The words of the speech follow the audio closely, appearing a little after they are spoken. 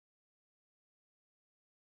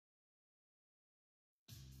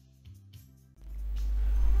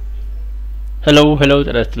hello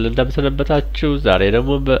ጤናስጥልን እንደምሰነበታችሁ ዛሬ ደግሞ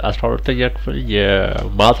በ12ኛ ክፍል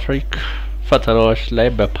የማትሪክ ፈተናዎች ላይ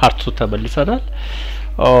በፓርት 2 ተመልሰናል።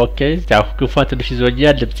 ኦኬ ያው ግፋት ትንሽ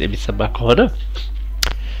ይዞኛል ድምጽ የሚሰማ ከሆነ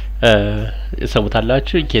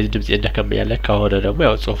ሰሙታላችሁ ኢንኬዝ ድምጽ እንደከም ያለ ከሆነ ደግሞ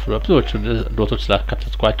ያው ጽሁፍ ነው ብዙዎቹ ኖቶች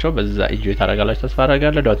ስላካተትኳቸው በዛ ኢንጆይ ታደርጋላችሁ ተስፋ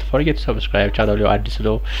አደርጋለሁ። ዶንት ፎርጌት ቱ ሰብስክራይብ ቻናሉ አዲስ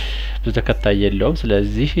ነው ብዙ ተከታይ የለውም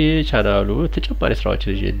ስለዚህ ቻናሉ ተጨማሪ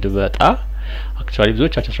ስራዎችን ይዤ እንድመጣ actually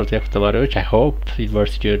ብዙዎቻችሁ አስራተኛ ክፍል ተማሪዎች I hope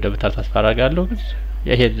ዩኒቨርሲቲ እንደምታልፉ ተስፋ አደርጋለሁ።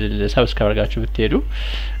 ይሄን ሰብስክራይብ አድርጋችሁ ብትሄዱ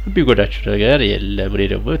ቢጎዳችሁ ነገር የለም። እኔ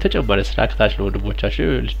ደግሞ ተጨማሪ ስራ ከታች ነው ወንድሞቻችሁ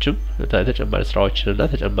ልጅም ተጨማሪ ስራዎችንና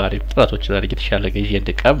ተጨማሪ ጥረቶችን አድርጌ ተሻለ ገዢ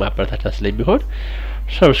እንድቀም ማበረታቻ ስለሚሆን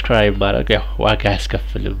ሰብስክራይብ ማድረግ ያው ዋጋ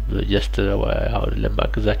ያስከፍልም ጀስት አሁን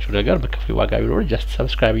ለማግዛችሁ ነገር በከፍል ዋጋ ቢኖር ጀስት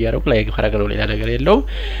ሰብስክራይብ ያደርጉ ላይክ ማድረግ ነው ሌላ ነገር የለውም።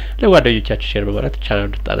 ለጓደኞቻችሁ ሼር በማድረግ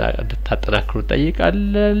ቻናሉን እንድታጠናክሩ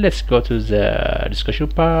እንጠይቃለን። Let's go to the discussion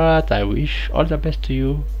part. I wish all the best to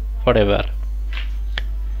you forever.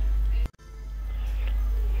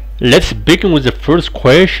 Let's begin with the first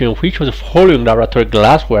question. Which of the following laboratory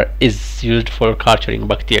glassware is used for culturing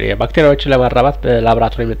bacteria? ባክቴሪያዎችን ለማራባት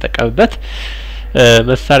በላቦራቶሪ የምንጠቀምበት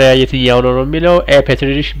መሳሪያ የትኛው ነው የሚለው A petri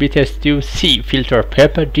dish, B test tube, C filter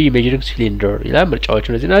paper, D measuring cylinder ይላል። ምርጫዎቹ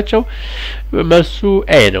እነዚህ ናቸው። መልሱ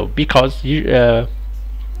A ነው because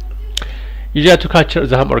usually to culture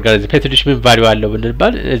the organism petri dish ምን ቫልዩ አለው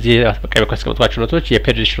ብንባል እዚህ በቀይ በኩል ያስቀመጥኳቸው ኖቶች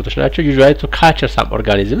የፔትሪ ዲሽ ኖቶች ናቸው። usually to culture some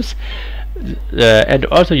organisms and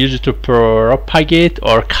also used to propagate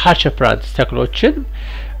or culture plants ተክሎችን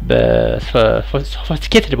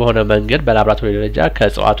በሶፊስቲኬትድ በሆነ መንገድ በላቦራቶሪ ደረጃ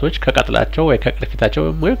ከእጽዋቶች ከቀጥላቸው ወይ ከቅርፊታቸው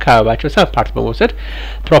ወይ ከአበባቸው ሰም ፓርት በመውሰድ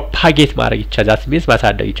ፕሮፓጌት ማድረግ ይቻላል። ሚንስ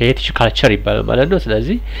ማሳደግ ይቻላል። ይሄ ቲሹ ካልቸር ይባላል ማለት ነው።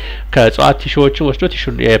 ስለዚህ ከእጽዋት ቲሹዎችን ወስዶ ቲሹ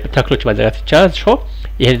ተክሎች ማዘጋጀት ይቻላል። ሾ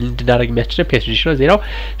ይሄን እንድናደርግ የሚያስችል ፔትሪ ዲሽ ነው። ዜናው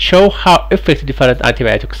show how effective different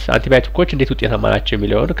antibiotics እንዴት ውጤታማ ናቸው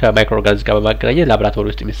የሚለውን ከማይክሮ ኦርጋኒዝም ጋር በማገናኘት ላቦራቶሪ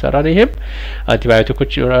ውስጥ የሚሰራ ነው። ይሄም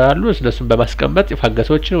አንቲባዮቲኮች ይኖራሉ እነሱን በማስቀመጥ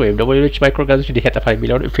ፈንገሶችን ወይም ደግሞ ሌሎች ማይክሮ ኦርጋኒዝሞች እንዴት ያጠፋል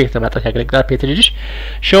የሚለውን ኢፌክት ለማጥፋት ያገለግላል። ፔትሪ ዲሽ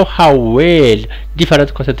show how well different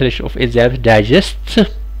concentration of enzymes digest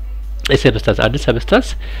አንድ ሰብስታንስ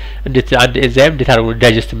እንዴት አንድ ኤንዛይም እንዴት አድርጎ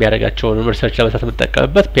ዳይጀስት የሚያደርጋቸው ሪሰርች ለመስራት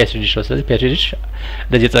የምንጠቀምበት ፔትሪ ዲሽ ነው። ስለዚህ ፔትሪ ዲሽ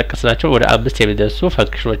እንደዚህ የተጠቀስናቸው ወደ 5 የሚደርሱ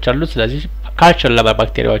ፈንክሽኖች አሉ። ስለዚህ ካልቸር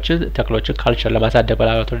ለባክቴሪያዎችን ተክሎችን ካልቸር ለማሳደግ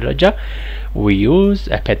በላቦራቶሪ ደረጃ we use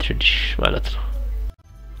a petri dish ማለት ነው።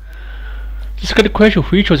 The second question,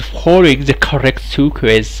 which was following the correct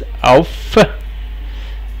sequence of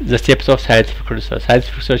the steps of scientific research?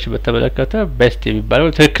 scientific research በተመለከተ ቤስት የሚባለው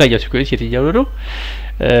ትክክለኛው ሲኩዌንስ የትኛው ነው?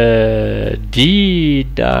 ዲ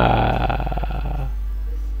ዳ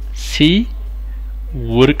ሲ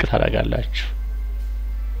ውርቅ ታደርጋላችሁ።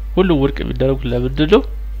 ሁሉም ውርቅ የሚደረጉት ለምንድን ነው?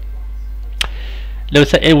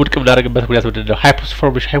 ለምሳሌ ኤ ውድቅ የምናደርግበት ምክንያት ምንድን ነው? ሃይፖቴሲስ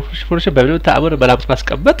በምንም ተአምር መላምት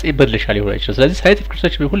ማስቀመጥ ይበልሻል ሊሆን አይችልም። ስለዚህ ሳይንቲፊክ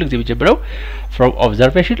ሪሰርች ሁሉ ጊዜ የሚጀምረው from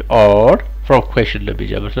observation or from question ነው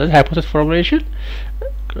የሚጀምረው። ስለዚህ ሃይፖቴሲስ ፎርሙሌሽን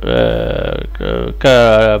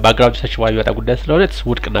ከባክግራውንድ ሪሰርች በኋላ የሚመጣ ጉዳይ ስለሆነ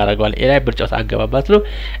ውድቅ እናደርገዋለን። ኤ ላይ ምርጫው አንገባባት ነው።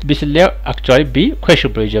 ቢ ስንለው አክቹዋሊ ቢ ኩዌሽን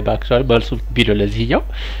ብሎ ይጀምራል። አክቹዋሊ መልሱ ቢ ነው ለዚህኛው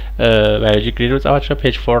ባዮሎጂ ግሬድ ጻፋችሁ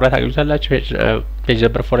ፔጅ 4 ላይ ታገኙታላችሁ። ፔጅ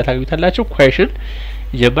ነምበር 4 ላይ ታገኙታላችሁ። ኩዌሽን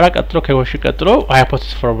ይጀምራል። ቀጥሎ ከኩዌሽን ቀጥሎ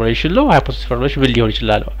ሃይፖቴሲስ ፎርሙሌሽን ነው። ሃይፖቴሲስ ፎርሙሌሽን ምን ሊሆን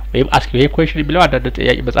ይችላል ወይም አስክ ይሄ ኩዌሽን የሚለው አንዳንድ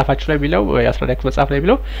ጥያቄ መጻፋችሁ ላይ የሚለው የ12 መጽሐፍ ላይ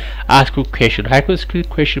የሚለው አስክ ኩዌሽን ሃይፖቴሲስ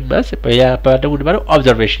ኩዌሽን ማለት በደሙ ማለት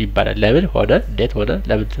ኦብዘርቬሽን ይባላል። ለምን ሆነ እንዴት ሆነ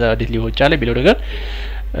ለምን እንዴት ሊሆን ይችላል የሚለው ነገር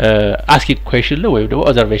አስኪንግ ኩዌሽን ነው ወይም ደግሞ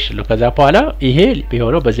ኦብዘርቬሽን ነው። ከዛ በኋላ ይሄ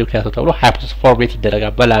ቢሆነው በዚህ ምክንያት ነው ተብሎ ሃይፖቴሲስ ፎርሙሌት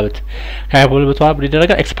ይደረጋል። በላምት ከሃይፖቴሲስ በኋላ ምን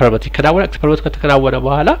ይደረጋል? ኤክስፐሪመንት ይከናወናል። ኤክስፐሪመንት ከተከናወነ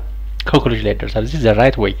በኋላ conclusion ላይ ደርሳል። this is the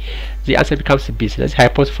right way. the answer becomes B. ስለዚህ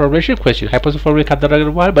hypothesis formulation question hypothesis formulate ካደረግን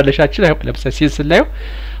በኋላ መነሻችን ለምሳሌ ሲንስ ላይ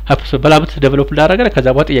hypothesis በላምት ዴቨሎፕ እንዳደረገ ከዛ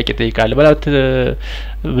በኋላ ጥያቄ ጠይቃል። በላምት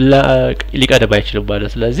ሊቀደም አይችልም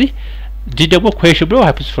ማለት ስለዚህ ዲ ደግሞ question ብሎ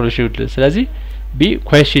hypothesis formulation ስለዚህ B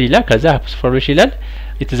question ይላል ከዛ hypothesis formulation ይላል።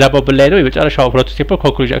 የተዛባው ላይ ነው የመጨረሻው ሁለቱ ስቴፕ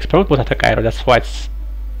conclusion experiment ቦታ ተቀያይሯል። that's why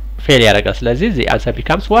fail ያደርጋል። ስለዚህ the answer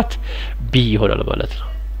becomes what B ይሆናል ማለት ነው።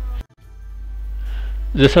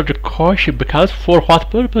 The third question becomes for what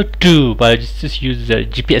purpose do biologists use the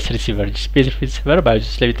GPS receiver? GPS receiver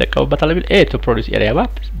biologists ላይ ይጠቀሙበታል የሚል A to produce area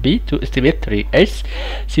map, B to estimate tree heights,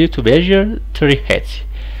 C to measure tree heights,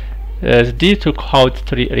 D to count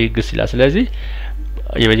tree rings ይላል። ስለዚህ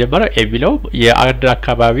የመጀመሪያው የሚለው የአንድ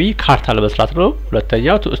አካባቢ ካርታ ለመስራት ነው።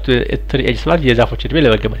 ሁለተኛው ትሪ ኤጅ ማለት የዛፎች እድሜ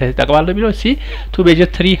ለመገመት ይጠቅማል ነው የሚለው። ሲ ቱ ሜጀር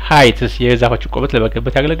ትሪ ሃይትስ የዛፎች ቁመት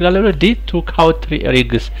ለመገመት ያገለግላል ነው። ዲ ቱ ካውንት ትሪ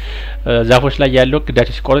ሪንግስ ዛፎች ላይ ያለው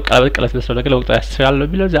ግዳቸው ሲቆረጥ ቀለበት መስለው ነገር ለመቁጠር ያስችላል ነው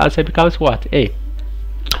የሚለው። ዘ አንሰር ቢካምስ ዋት ኤ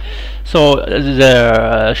So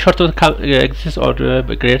the short exists on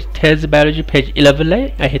grade 10 biology page 11 ላይ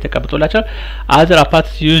ይሄ ተቀምጦላችኋል other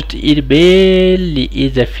apparats used in mainly in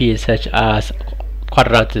the field such as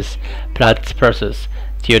quadrantes plant process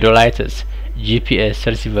theodolites GPS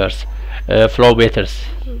receivers flow meters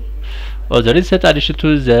other recent addition to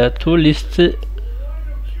the two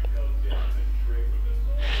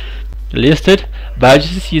listed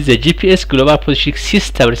biologists use the GPS global positioning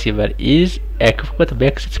system receiver is equipment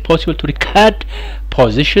makes it possible to record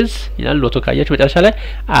positions ይላል ሎቶ ካያችሁ መጨረሻ ላይ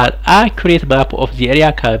an accurate map of the area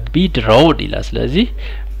can be drawn ይላል ስለዚህ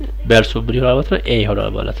በእርሱ ምን ይሆናል ማለት ነው ኤ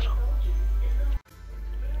ይሆናል ማለት ነው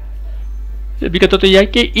ቢቀጥለው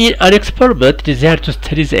ጥያቄ in an experiment designed to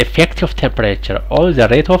study the effect of temperature on the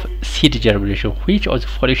rate of seed germination which of the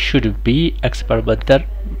following should be experimental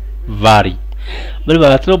vary ምን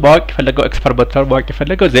ማለት ነው ማወቅ የፈለገው ኤክስፐሪመንታል ማወቅ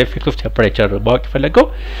የፈለገው the effect of temperature ማወቅ የፈለገው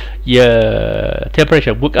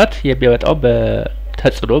የቴምፕሬቸር ሙቀት የሚያመጣው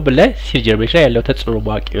በተጽዕኖ በላይ ሲድ ጀርሜሽን ላይ ያለው ተጽዕኖ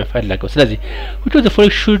ማወቅ የፈለገው ስለዚህ which of the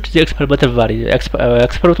following should the experimental vary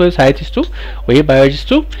ኤክስፐሪመንታል ሳይንቲስቱ ወይም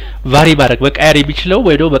ባዮሎጂስቱ ቫሪ ማድረግ መቀየር የሚችለው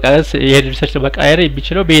ወይ ነው መቀየር ይሄን ሪሰርች መቀየር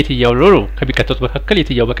የሚችለው በየትኛው ነው ከሚከተሉት መካከል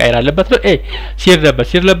የትኛው መቀየር አለበት ነው ኤ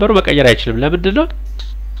ሲድ ነበሩ መቀየር አይችልም ለምንድን ነው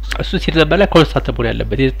እሱ ሲድ ነበር ላይ ኮንስታንት መሆን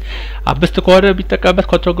ያለበት 5 ከሆነ ቢጠቀምበት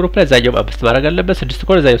ኮንትሮል ግሩፕ ላይ ዛኛው 5 ማድረግ አለበት 6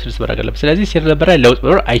 ከሆነ ዛኛው 6 ማድረግ አለበት ስለዚህ ሲድ ነበር ላይ ለውጥ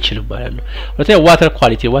መኖር አይችልም ማለት ነው ወተያ ዋተር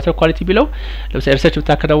ኳሊቲ ቢለው ለምሳሌ ሪሰርች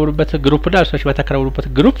የምታከናውኑበት ግሩፕ እና ሪሰርች የምታከናውኑበት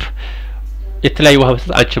ግሩፕ የተለያየ ውሃ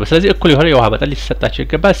መስጠት አንችልም ስለዚህ እኩል የሆነ የውሃ መጠን ሊሰጣቸው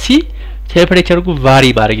ይገባል ሲ ቴምፕሬቸሩ ቫሪ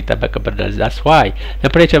ማድረግ ይጠበቅብናል that's why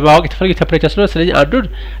ቴምፕሬቸር ማወቅ የተፈለገው ቴምፕሬቸር ስለሆነ ስለዚህ አንዱን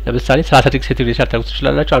ለምሳሌ 30 ዲግሪ ሴንቲግሬድ ታውቁት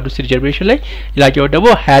ትችላላችሁ አንዱ ሲድ ጀርሚኔሽን ላይ ሌላኛው ደግሞ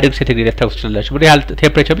 20 ዲግሪ ሴንቲግሬድ ታውቁት ትችላላችሁ ምን ያህል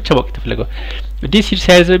ቴምፕሬቸር ብቻ ማወቅ የተፈለገው እንዴ ሲድ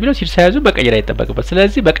ሳይዝ ነው ሲድ ሳይዙ መቀየር አይጠበቅበት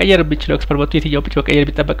ስለዚህ መቀየር የሚችለው ኤክስፐሪመንቱ የትኛው ብቻ መቀየር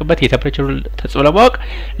የሚጠበቅበት የቴምፕሬቸሩ ተጽዕኖ ለማወቅ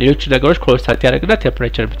ሌሎች ነገሮች ኮንስታንት ያደርግና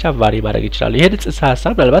ቴምፕሬቸር ብቻ ቫሪ ማድረግ ይችላል ይሄን ጽንሰ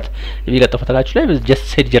ሐሳብ ምናልባት የሚለጠው ፈተናችሁ ላይ ጀስት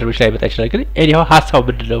ሲድ ጀርሚኔሽን ላይ መጣ ይችላል ግን ኤኒሃው ሐሳቡ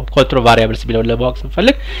ምንድነው ኮንትሮል ቫሪያብልስ የሚለውን ለማወቅ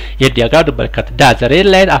ስንፈልግ ይሄን ዲያግራም እንመልከት does red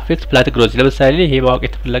light affect plant growth ለምሳሌ ይሄ ማወቅ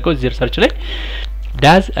የተፈለገው እዚህ ሪሰርች ላይ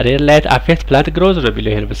does red light affect plant growth ነው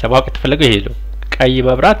የሚለው ይሄ ለምሳሌ ማወቅ የተፈለገው ይሄ ነው ቀይ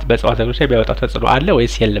መብራት በእጽዋት ላይ የሚያወጣው ተጽዕኖ አለ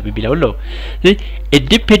ወይስ የለም የሚለው ነው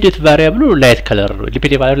ኢንዲፔንደንት ቫሪያብሉ ላይት ከለር ነው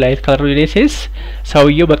ኢንዲፔንደንት ቫሪያብሉ ላይት ከለር ነው ሴንስ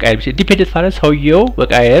ሰውየው መቀየር ቢችል ኢንዲፔንደንት ቫሪያብል ሰውየው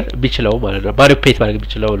መቀየር ቢችለው ማለት ነው ማኒፑሌት ማድረግ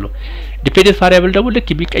ቢችለው ነው ዲፔንደንት ቫሪያብል ደግሞ ልክ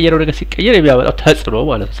የሚቀየረው ነገር ሲቀየር የሚያወጣው ተጽዕኖ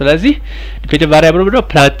ማለት ነው ስለዚህ ዲፔንደንት ቫሪያብል ነው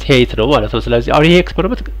ፕላንት ሄት ነው ማለት ነው ስለዚህ አሁን ይሄ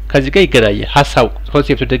ኤክስፐሪመንት ከዚህ ጋር ይገናኛል ሐሳቡ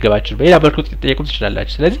ኮንሴፕቱ ደገባችሁ በሌላ መልኩ ትጠየቁም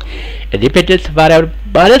ትችላላችሁ ስለዚህ ኢንዲፔንደንት ቫሪያብል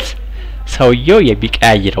ማለት ሰውየው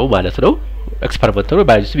የሚቀያየረው ማለት ነው ኤክስፐሪመንታሉ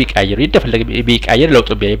ባዮሎጂስቱ ቢቀያየረው እንደፈለገ ቢቀያየር ለውጥ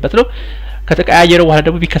ቢያይበት ነው ከተቀያየረው በኋላ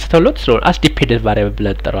ደግሞ ቢከሰተው ለውጥ ስለሆነ አስ ዲፔንደንት ቫሪያብል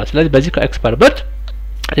ብለን እንጠራዋለን ስለዚህ በዚህ ኤክስፐሪመንት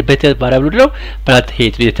ዲፔንደንት ቫሪያብል ነው ፕላንት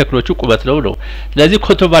ሄት የተክሎቹ ቁመት ነው ስለዚህ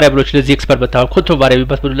ኮንትሮል ቫሪያብሎች ለዚህ ኤክስፐሪመንት አሁን ኮንትሮል ቫሪያብል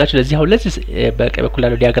ብትሉላችሁ ለዚህ አሁን ለዚህ በቀኝ በኩል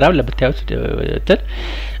ያለው ዲያግራም ለምታዩት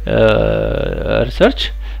ሪሰርች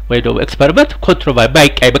ወይ ነው ኤክስፐሪመንት ኮንትሮል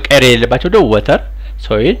ቫሪያብል መቀየር የሌለባቸው ነው ዋተር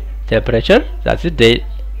ሶይል ቴምፕሬቸር ዛት ኢዝ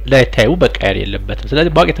ላይት ታይሙ መቀየር የለበትም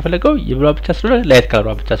ስለዚህ ማወቅ የተፈለገው የብሏ ብቻ ስለሆነ ላይት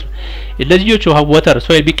ከለሯ ብቻ ስለሆነ እነዚህኞቹ ዋተር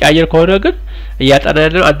ሶይል ቢቀያየር ከሆነ ግን እያጠና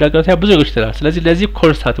ያለው አንድ ነገር ሳይሆን ብዙ ነገሮች ይችላል ስለዚህ ለዚህ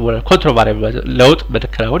ኮንስታንት ሆነ ኮንትሮል ቫሪያብል ለውጥ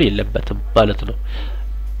መከናወን የለበትም ማለት ነው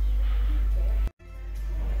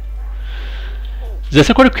The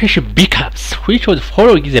second question becomes which of the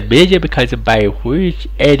following is a major mechanism by which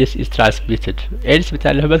AIDS is transmitted? AIDS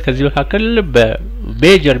የሚተላለፍበት ከዚህ መካከል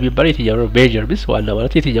በሜጀር የሚባለው የትኛው ነው? ሜጀር ሚንስ ዋና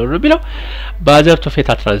ማለት የትኛው ነው የሚለው በአዘር ቱ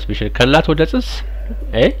ፌታል ትራንስሚሽን ከእናት ወደ ጽንስ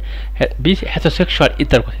ቢ ሄተሮሴክሹዋል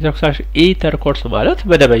ኢንተርኮርስ ማለት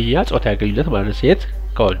መደበኛ ጾታዊ ግንኙነት ማለት ሴት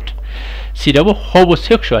ከወንድ ሲ ደግሞ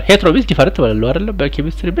ሆሞሴክሹዋል ሄትሮ ሚንስ ዲፈረንት ማለት ነው አይደል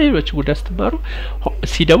በኬሚስትሪ በሌሎች ጉዳይ ስትማሩ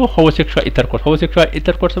ሲ ደግሞ ሆሞሴክሹዋል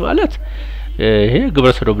ኢንተርኮርስ ማለት ይሄ ግብረ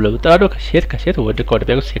ሰዶም ለምጣዶ ከሴት ወንድ ከወንድ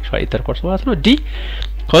ቢያገኙ ሴክሹዋል ኢንተርኮርስ ማለት ነው ዲ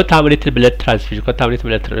ኮንታሚኔትድ ብለድ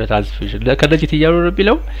ትራንስፊውዥን ከነዚህ የትኛው ነው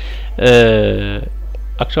የሚለው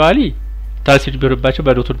አክቹአሊ ትራንስፊውዥን ቢሆንባቸው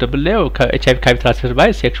በዶክተር እንደምናየው ከኤችአይቪ ካሚ ትራንስፊውዥን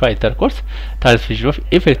ባይ ሴክሹዋል ኢንተርኮርስ ትራንስፊውዥን ኦፍ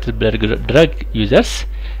ኢንፌክትድ ብለድ ድረግ ዩዘርስ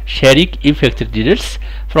ሼሪንግ ኢንፌክትድ ኒድልስ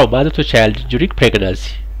ፍሮም ማዘር ቱ ቻይልድ ዱሪንግ ፕሬግናንሲ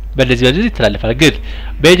በእነዚህ ይተላለፋል ግን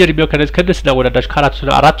ሜጀር የሚለው ከነዚህ ወዳዳች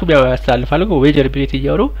አራቱም ያስተላልፋሉ ግን ሜጀር የሚለው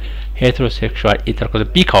የትኛው ነው ሄትሮሴክሹዋል ኢንተርኮርስ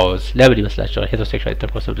ቢካውዝ ለምን ይመስላችኋል ሄትሮሴክሹዋል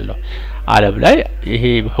ኢንተርኮርስ ብለው ዓለም ላይ ይሄ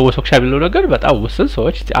ሆሞሴክሹዋል የሚለው ነገር በጣም ውስን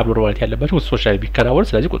ሰዎች አብኖርማሊቲ ያለባቸው ውስን ሰዎች ላይ ቢከናወን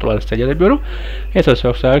ስለዚህ ቁጥሩ አነስተኛ ነው የሚሆነው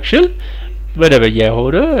ሄትሮሴክሹዋል መደበኛ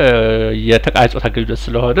የሆነ የተቃዋሚ ጾታ ግንኙነት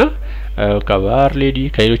ስለሆነ ከባር ሌዲ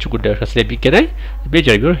ከሌሎች ጉዳዮች ጋር ስለሚገናኝ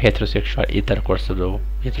ሜጀር የሚለው ሄትሮሴክሹዋል ኢንተርኮርስ ነው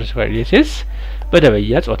ሄትሮሴክሹዋል ኢንተርኮርስ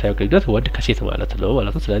በደበኛ ጾታዊ ግንኙነት ወንድ ከሴት ማለት ነው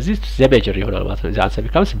ስለዚህ ዘ ሜጀር ይሆናል ማለት ነው ዛንሰ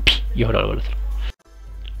ቢካምስ ቢ ይሆናል ማለት ነው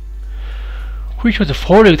which of the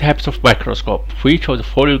following types of microscope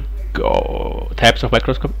types of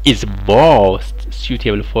microscope is most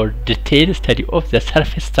suitable for detailed study of the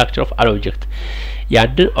surface structure of an object?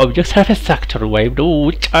 ያንን ኦብጀክት ሰርፌስ ስትራክቸር ወይም ደግሞ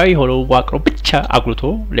ውጫዊ የሆነው ዋቅሮ ብቻ አጉልቶ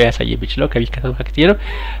ሊያሳይ የሚችለው ከሚከተለው መካከል ነው።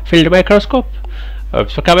 ፊልድ ማይክሮስኮፕ፣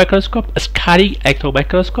 ኦፕቲካል ማይክሮስኮፕ፣ ስካኒንግ ኤሌክትሮን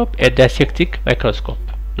ማይክሮስኮፕ ኤንድ ዳይሴክቲንግ ማይክሮስኮፕ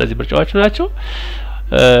እነዚህ ምርጫዎች ናቸው።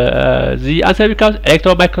 The answer becomes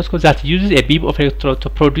electron microscope that uses a beam of electron to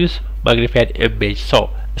produce magnified image. So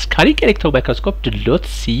scanning electron microscope do not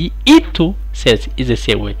see into cells in the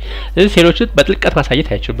same way. ስለዚህ ሴሎችን በጥልቀት ማሳየት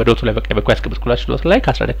አይችልም። በኖቱ ላይ በቃ በኳስ ከመስኩላችሁ ኖት ላይ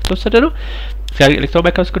ከ11 ከተወሰደ ነው። scanning electron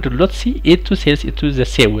microscope do not see into cells into the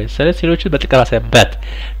same way. ስለዚህ ሴሎችን በጥልቀት ማሳየት but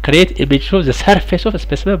create image of the surface of a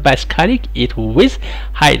specimen by scanning it with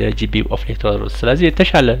high energy beam of electrons. ስለዚህ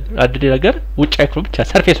የተሻለ አንድ ነገር ውጫዊ ክፍሉ ብቻ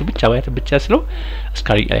ሰርፌሱ ብቻ ማየት ብቻ ስለው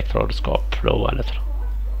scanning electroscope ነው ማለት ነው።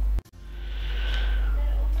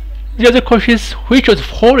 The other question is which of the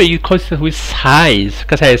following is consistent with science?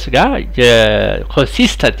 ከሳይንስ ጋር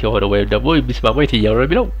consistent የሆነ ወይም ደግሞ የሚስማማው የትኛው ነው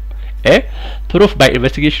የሚለው A. Proof by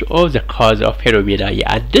investigation of the cause of phenomena.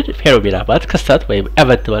 የአንድን ፌኖሜና ማለት ክስተት ወይም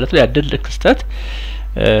ኤቨንት ማለት ነው። የአንድን ክስተት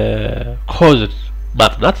ኮዝ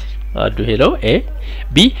ማጥናት አንዱ ይሄ ነው። A.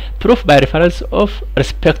 B. Proof by reference of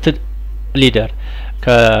respected leader.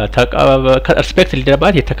 ከሪስፔክት ሊደር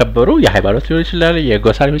ማለት የተከበሩ የሃይማኖት ሊሆን ይችላል፣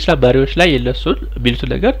 የጎሳ ሊሆን ይችላል፣ መሪዎች ላይ የነሱን የሚሉትን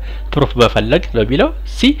ነገር ፕሩፍ በመፈለግ ነው የሚለው።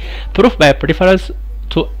 ሲ ፕሩፍ ባይ ሪፈረንስ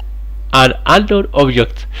ቱ አን አንኖን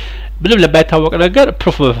ኦብጀክት ምንም ለማይታወቅ ነገር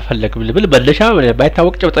ፕሩፍ በመፈለግ ምንም መነሻ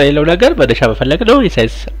ለማይታወቅ ጭብጥ የሌለው ነገር መነሻ በመፈለግ ነው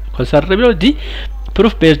የሳይንስ ኮንሰርን የሚለው። ዲ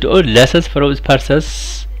ፕሩፍ ቤዝድ ኦን ሌሰንስ ፍሮም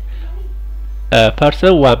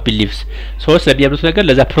person one believes ሰዎች ለሚያምኑት ነገር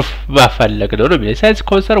ለዛ ፕሩፍ ማፈለግ ነው የሚለው። ሳይንስ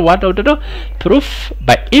ኮንሰርን ዋናው ምንድነው? ፕሩፍ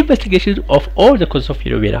ባይ ኢንቨስቲጌሽን ኦፍ ኦል ዘ ኮዝ ኦፍ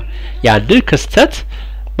ፊኖሜና ያንን ክስተት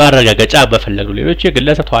ማረጋገጫ መፈለግ ነው። ሌሎች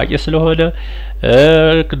የግለሰብ ታዋቂ ስለሆነ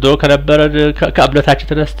ድሮ ከነበረን ከእምነታችን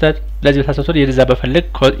ተነስተን ለዚህ በታሰበው የዛ መፈለግ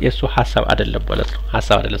የሱ ሀሳብ አይደለም ማለት ነው።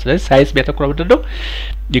 ሀሳብ አይደለም። ስለዚህ ሳይንስ የሚያተኩረው ምንድነው?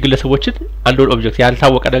 የግለሰቦችን አንዱን ኦብጀክት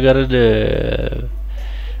ያልታወቀ ነገርን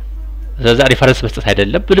ለዛ ሪፈረንስ መስጠት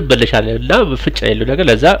አይደለም። ምንም መነሻ እና ፍንጭ የሌለው ነገር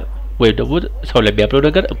ለዛ ወይም ደግሞ ሰው ለሚያምነው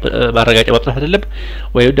ነገር ማረጋገጫ ማምጣት አይደለም።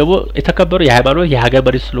 ወይም ደግሞ የተከበሩ የሃይማኖት የሀገር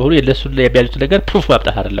መሪ ስለሆኑ የነሱን የሚያሉት ነገር ፕሩፍ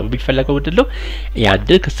ማምጣት አይደለም። የሚፈለገው ምንድነው?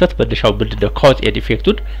 ያንን ክስተት መነሻው ምንድነው? ኮዝ ኤንድ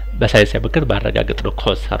ኢፌክቱን በሳይንስ መንገድ ማረጋገጥ ነው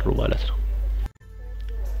ኮንሰሩ ማለት ነው።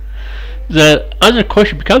 The other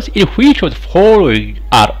question becomes in which of the following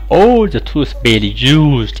are all the tools mainly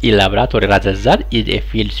used in laboratory rather than in a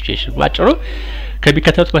field situation? ባጭሩ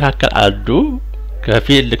ከሚከተሉት መካከል አንዱ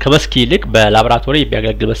ከፊልድ ከመስክ ይልቅ በላቦራቶሪ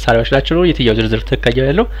የሚያገለግሉ መሳሪያዎች ናቸው ነው። የትኛው ዝርዝር ትክክለኛ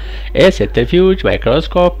ያለው? ኤ ሴንትሪፊዩጅ፣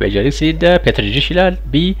 ማይክሮስኮፕ፣ ሜጀሪንግ ሲሊንደር፣ ፔትሪ ዲሽ ይላል።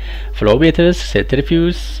 ቢ ፍሎሜትርስ፣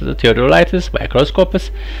 ሴንትሪፊዩጅ፣ ቴዎዶላይትስ፣ ማይክሮስኮፕስ።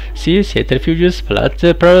 ሲ ሴንትሪፊዩጅስ፣ ፕላንት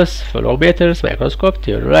ፕረስ፣ ፍሎሜትርስ፣ ማይክሮስኮፕ፣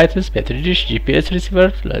 ቴዎዶላይትስ፣ ፔትሪ ዲሽ፣ ጂፒኤስ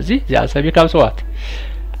ሪሲቨር። ስለዚህ the answer becomes what?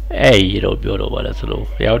 ኤ ነው የሚሆነው ማለት ነው።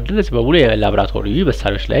 ያው እንደዚህ በሙሉ የላቦራቶሪ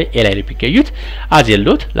መሳሪያዎች ላይ ኤ ላይ የሚገኙት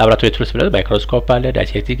አዜሎት ላቦራቶሪ ቱልስ ብለን ማይክሮስኮፕ አለ፣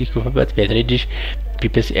 ዳይሴክቲንግ ኢኩፕመንት፣ ፔትሪ ዲሽ፣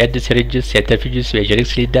 ፒፒስ ኤንድ ሲሪንጅስ፣ ሴንትሪፊዩጅስ፣ ሜጀሪንግ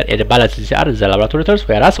ሲሊንደር ኤንድ ባላንስ አር ዘ ላቦራቶሪ ቱልስ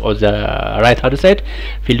whereas on the right hand side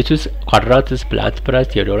field tools, quadrants, plant press,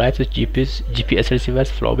 theodolites, GPS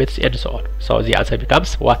receivers, flowmeters and so on. So the answer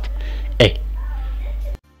becomes what? A.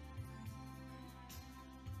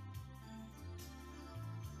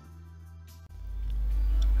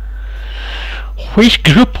 Which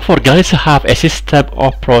group of organisms have a system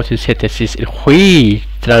of protein synthesis in which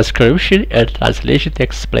transcription and translation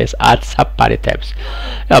takes place at separate times?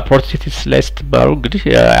 protein synthesis ላይ ስትማሩ እንግዲህ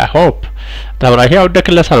I hope ተምራችሁ ያው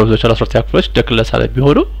ደክለሳ ነው ብዙዎች አላስወጣ ክፍሎች ደክለሳ ነው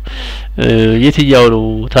ቢሆኑ የትኛው ነው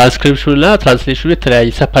ትራንስክሪፕሽን እና ትራንስሌሽኑ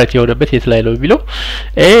የተለያየ ሰፓሬት የሆነበት የት ላይ ነው የሚለው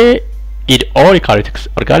in all eukaryotic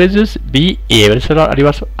organisms, B in unicellular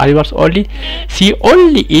animals only, C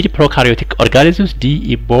only in prokaryotic organisms, D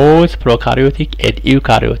in both prokaryotic and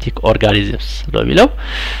eukaryotic organisms ነው የሚለው።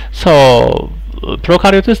 So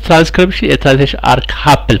prokaryotes transcription and translation are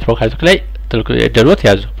coupled. prokaryotic ላይ ደሎት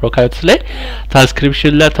ያዙ prokaryotes ላይ transcription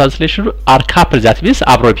እና translation are coupled. that means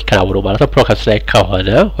አብሮ የሚከናወነው ማለት ነው prokaryotes ላይ ከሆነ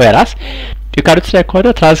whereas eukaryotes ላይ ከሆነ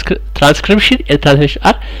transcription and translation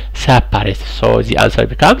are separate. So the answer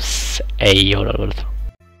becomes A ይሆናል ማለት ነው።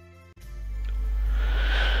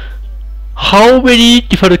 How many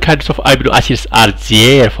different kinds of amino acids are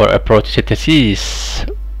there for a protein synthesis?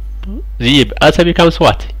 The answer becomes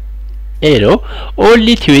what? A no.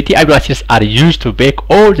 Only 20 amino acids are used to make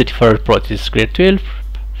all the different proteins. Grade 12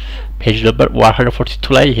 ፔጅ ነምበር 142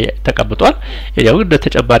 ላይ ይሄ ተቀምጧል። ያው እንደ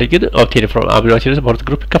ተጨማሪ ግን ኦብቴን ፍሮም አሚኖ አሲድስ በሁለት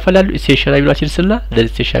ግሩፕ ይከፈላሉ። ኢሴንሻል አሚኖ አሲድስ እና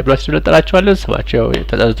ኢሴንሻል አሚኖ አሲድስ እንጠራቸዋለን። ስማቸው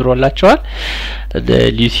ተዘርዝሮላቸዋል።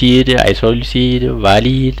 ሊዩሲን፣ አይሶሊዩሲን፣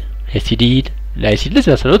 ቫሊን፣ ሂስቲዲን፣ ላይሲንስ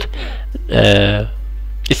መሰረት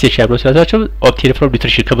essential amino acids obtained from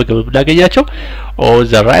nutrition ከምግብ የምናገኛቸው on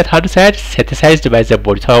the right hand side synthesized by the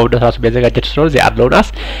body ሰውነት ራሱ የሚያዘጋጃቸው ስለሆነ they are known as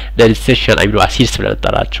the essential amino acids ብለን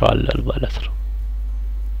እንጠራቸዋለን ማለት ነው።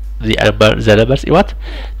 the numbers what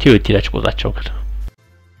 20 ናቸው ቁጥራቸው ግን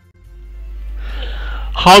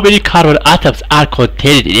how many carbon atoms are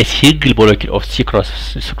contained in a single molecule of sucrose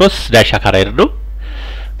sucrose ዳይሳካራይድ ነው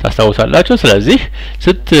ታስታውሳላችሁ። ስለዚህ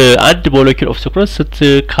ስንት አንድ ሞለኪል ኦፍ sucrose ስንት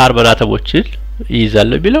ካርቦን አተሞችን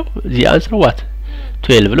ይይዛል የሚለው the answer what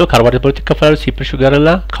 12 ብሎ ካርቦሃይድሬት ይከፈላሉ ሲምፕል ሹገር እና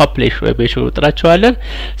ኮምፕሌክስ ሹገር እንጠራቸዋለን።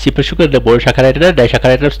 ሲምፕል ሹገር ለሞኖሳካራይድ እና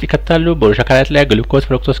ዳይሳካራይድ ውስጥ ይከተላሉ። ሞኖሳካራይድ ላይ ግሉኮስ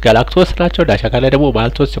ፍሩክቶስ ጋላክቶስ ናቸው። ዳይሳካራይድ ደግሞ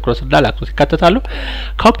ማልቶስ sucrose እና ላክቶስ ይከተታሉ።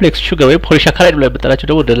 ኮምፕሌክስ ሹገር ወይ ፖሊሳካራይድ ብለን የምንጠራቸው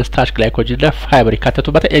ደግሞ እንደ ስታርች ግላይኮጅን እና ፋይበር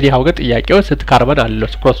ይከተቱበታል። ኤኒሃው ግን ጥያቄው ስንት ካርቦን አለው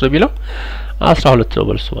sucrose ነው የሚለው 12 ነው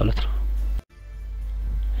መልሱ ማለት ነው።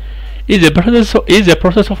 In the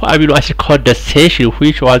process of amino acid condensation,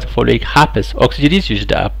 which one of the following happens? Oxygen is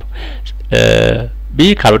used up.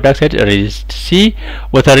 B. Carbon dioxide released. C.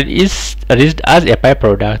 Water is released as a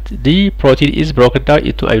byproduct. D. Protein is broken down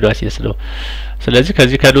into amino acids. No. So let's see.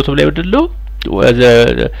 Because the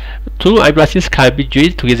two amino acids can be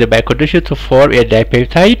joined together by condensation to form a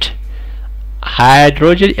dipeptide.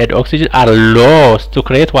 Hydrogen and oxygen are lost to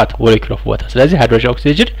create what? Molecule of water. So let's see. Hydrogen,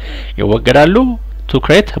 oxygen. You work to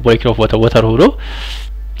create a molecule of water ሆኖ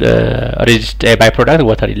resist a byproduct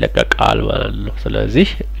water ይለቀቃል ማለት ነው። ስለዚህ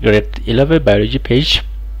grade 11 biology page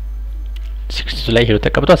 62 ላይ ሄዶ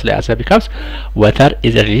ተቀምጧል። ስለ answer becomes water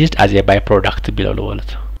is released as a byproduct ቢለው ነው ማለት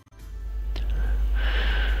ነው።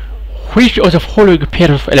 Which of the following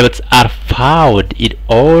pairs of elements are found in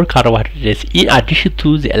all carbohydrates in addition to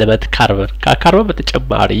the element carbon? ከካርቦን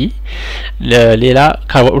በተጨማሪ ሌላ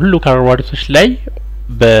ሁሉ ካርቦሃይድሬቶች ላይ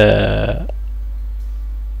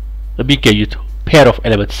የሚገኙት pair of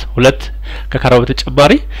elements ሁለት ከካርቦን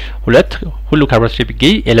በተጨማሪ ሁለት ሁሉ ካርቦን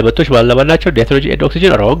የሚገኙ ኤሌመንቶች ማለት ናቸው። ናይትሮጅን ኤንድ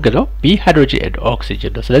ኦክሲጅን ሮንግ ነው። ቢ ሃይድሮጅን ኤንድ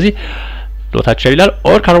ኦክሲጅን ነው። ስለዚህ ኖታቸው ይላል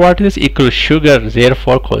all carbohydrates include sugar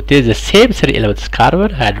therefore contain the same three elements carbon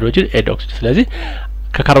hydrogen and oxygen። ስለዚህ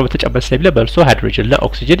ከካርቦን በተጨማሪ ስለሚለው መልሶ ሃይድሮጅን እና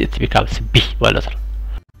ኦክሲጅን it becomes B ማለት ነው።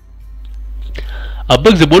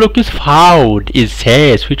 Among the molecules found in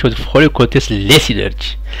cells which was following contains less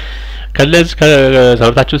energy ከነዚህ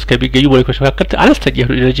ከሰውነታችን ውስጥ ከሚገኙ ሞለኪውሎች መካከል አነስተኛ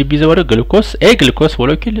ኤነርጂ ቢይዘው ግሉኮስ ኤ ግሉኮስ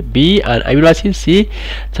ሞለኪውል ቢ አን አሚኖ አሲድ ሲ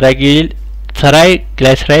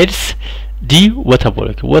ትራይግላይሰራይድስ ዲ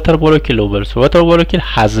ወተር ሞለኪውል ነው መልሱ። ወተር ሞለኪውል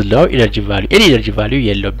has no energy value any energy value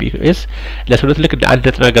የለውም። ቢስ ለሰውነት ልክ እንደ አንድ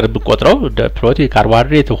ነገር የምንቆጥረው እንደ ፕሮቲን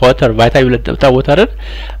ካርቦሃይድሬት ዋተር ቫይታሚን ለጠብታ ወተርን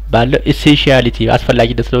ባለው ኢሴንሺያሊቲ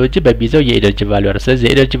አስፈላጊነት ነው እንጂ በሚይዘው የኤነርጂ ቫልዩ አይደለም። ስለዚህ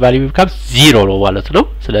የኤነርጂ ቫልዩ becomes 0 ነው ማለት ነው።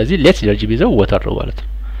 ስለዚህ ሌስ ኤነርጂ ቢይዘው ወተር ነው ማለት ነው።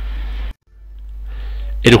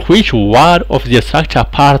 In which one of the structure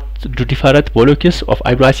part do different molecules of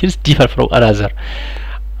amino acids differ from another?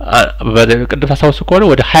 በቅድም ታስታውሱ ከሆነ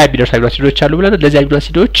ወደ 20 ቢሊዮን አሚኖ አሲዶች አሉ ብለን እነዚህ አሚኖ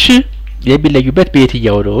አሲዶች የሚለዩበት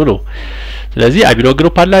በየትኛው ነው? ስለዚህ አሚኖ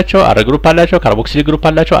ግሩፕ አላቸው፣ አር ግሩፕ አላቸው፣ ካርቦክሲል ግሩፕ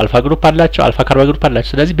አላቸው፣ አልፋ ግሩፕ አላቸው፣ አልፋ ካርቦን ግሩፕ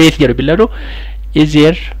አላቸው። ስለዚህ በየትኛው ነው የሚለየው?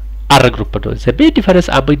 ኢዚየር አር ግሩፕ ነው። the main difference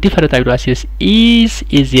among different amino acids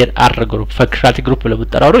is their R group functionality group ብለን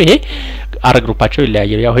የምንጠራው ነው። ይሄ አር ግሩፓቸው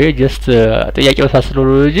ይለያያል። ያው ይሄ ጀስት ጥያቄው ሳስነው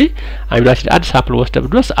ነው እንጂ አሚኖ አሲድ አንድ ሳምፕል ወስደን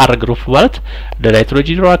ብንወስድ አር ግሩፕ ማለት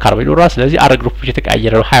ናይትሮጅን ይኖራል፣ ካርቦን ይኖራል። ስለዚህ አር ግሩፕ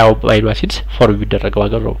እየተቀያየረ ነው 20 አሚኖ አሲድ ፎርም የሚደረገው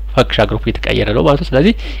ማለት ነው። ፈንክሽን ግሩፕ እየተቀያየረ ነው ማለት ነው።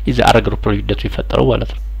 ስለዚህ ኢዝ አር ግሩፕ ነው ልዩነቱ የሚፈጠረው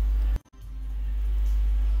ማለት ነው።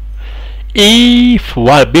 if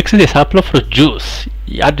one mixes a sample of juice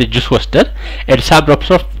አንድ ጁስ ወስደን and some drops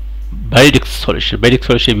of Benedic'ts solution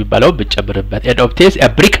የሚባለው ብንጨምርበት and obtains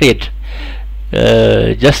a brick red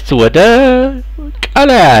just ወደ ቀላ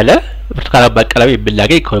ያለ ብርቱካናማ ቀለም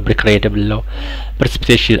የምናገኝ ከሆነ brick red የምንለው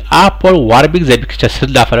precipitation upon warming the mixture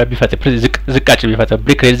ስናፈላ የሚፈጠር ዝቃጭ የሚፈጠር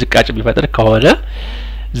brick red ዝቃጭ የሚፈጠር ከሆነ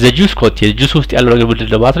the juice contains juice ውስጥ ያለው ነገር ምንድን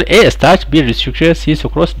ነው ማለት ነው? A starch, B reducing C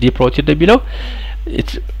sucrose, D protein ነው የሚለው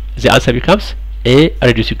the answer becomes A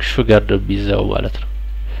reducing sugar ነው የሚይዘው ማለት ነው።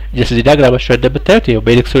 just እዚህ ዲያግራማቸው እንደምታዩት ይሄው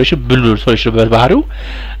ቤዚክ ሶሉሽን ብሉ ሶሉሽን በባህሪው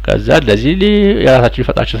ከዛ እንደዚህ የራሳቸው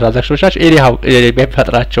የሚፈጥራቸው ትራንዛክሽኖች ናቸው። ኤኒሃው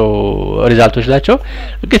የሚፈጥራቸው ሪዛልቶች ናቸው።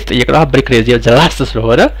 እንግዲህ ተጠየቅነው ብሪክ ሬዝ ዘላስት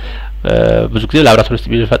ስለሆነ ብዙ ጊዜ ላብራቶሪ ውስጥ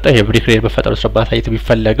የሚፈጠር ይሄ ብሪክ ሬዝ በፈጠረው ስራ ማሳየት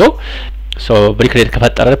የሚፈለገው ሶ ብሪክ ሬዝ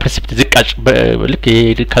ከፈጠረ ፕሬሲፒቴት ዝቃጭ ልክ ይሄ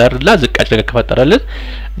ከለርና ዝቃጭ ነገር ከፈጠረልን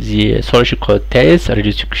ዚ ሶሉሽን ኮንቴንስ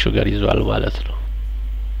ሪዲዩሲንግ ሹገር ይዟል ማለት ነው።